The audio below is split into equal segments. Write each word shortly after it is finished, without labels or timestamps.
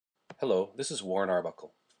Hello, this is Warren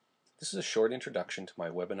Arbuckle. This is a short introduction to my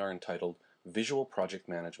webinar entitled Visual Project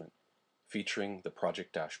Management, featuring the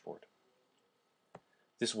Project Dashboard.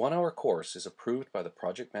 This one-hour course is approved by the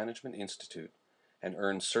Project Management Institute and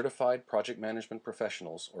earns Certified Project Management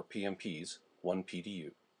Professionals, or PMPs, 1 PDU.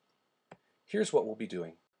 Here's what we'll be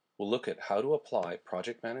doing. We'll look at how to apply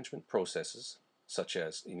project management processes, such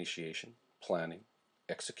as initiation, planning,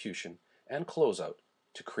 execution, and closeout,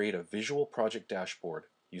 to create a visual project dashboard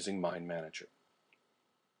using MindManager.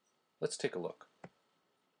 Let's take a look.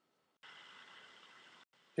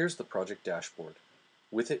 Here's the project dashboard.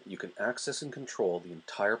 With it, you can access and control the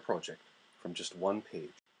entire project from just one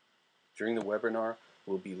page. During the webinar,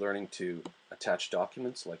 we'll be learning to attach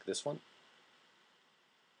documents like this one.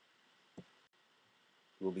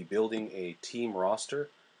 We'll be building a team roster.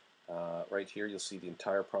 Right here, you'll see the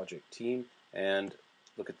entire project team. And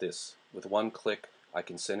look at this. With one click, I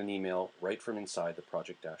can send an email right from inside the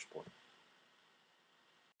project dashboard.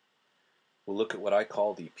 We'll look at what I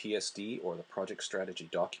call the PSD, or the project strategy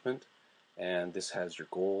document, and this has your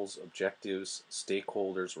goals, objectives,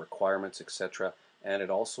 stakeholders, requirements, etc. And it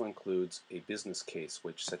also includes a business case,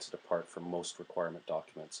 which sets it apart from most requirement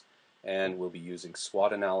documents. And we'll be using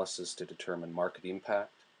SWOT analysis to determine market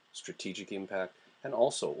impact, strategic impact, and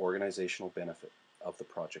also organizational benefit of the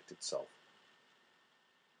project itself.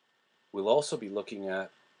 We'll also be looking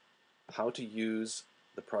at how to use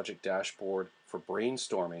the project dashboard for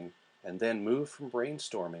brainstorming, and then move from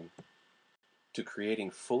brainstorming to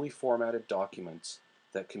creating fully formatted documents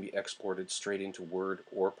that can be exported straight into Word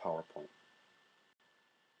or PowerPoint.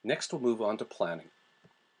 Next, we'll move on to planning.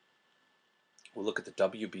 We'll look at the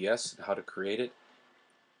WBS and how to create it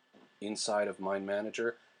inside of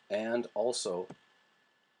MindManager, and also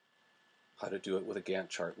how to do it with a Gantt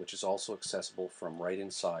chart, which is also accessible from right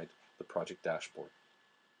inside the project dashboard.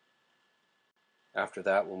 After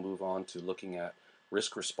that, we'll move on to looking at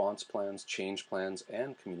risk response plans, change plans,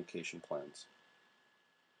 and communication plans.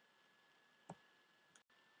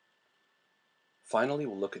 Finally,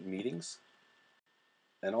 we'll look at meetings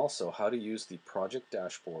and also how to use the project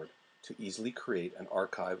dashboard to easily create an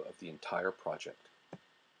archive of the entire project.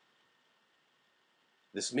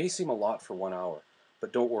 This may seem a lot for 1 hour,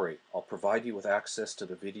 but don't worry, I'll provide you with access to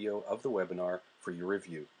the video of the webinar for your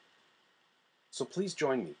review. So please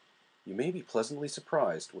join me. You may be pleasantly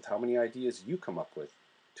surprised with how many ideas you come up with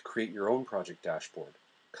to create your own project dashboard,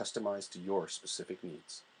 customized to your specific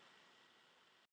needs.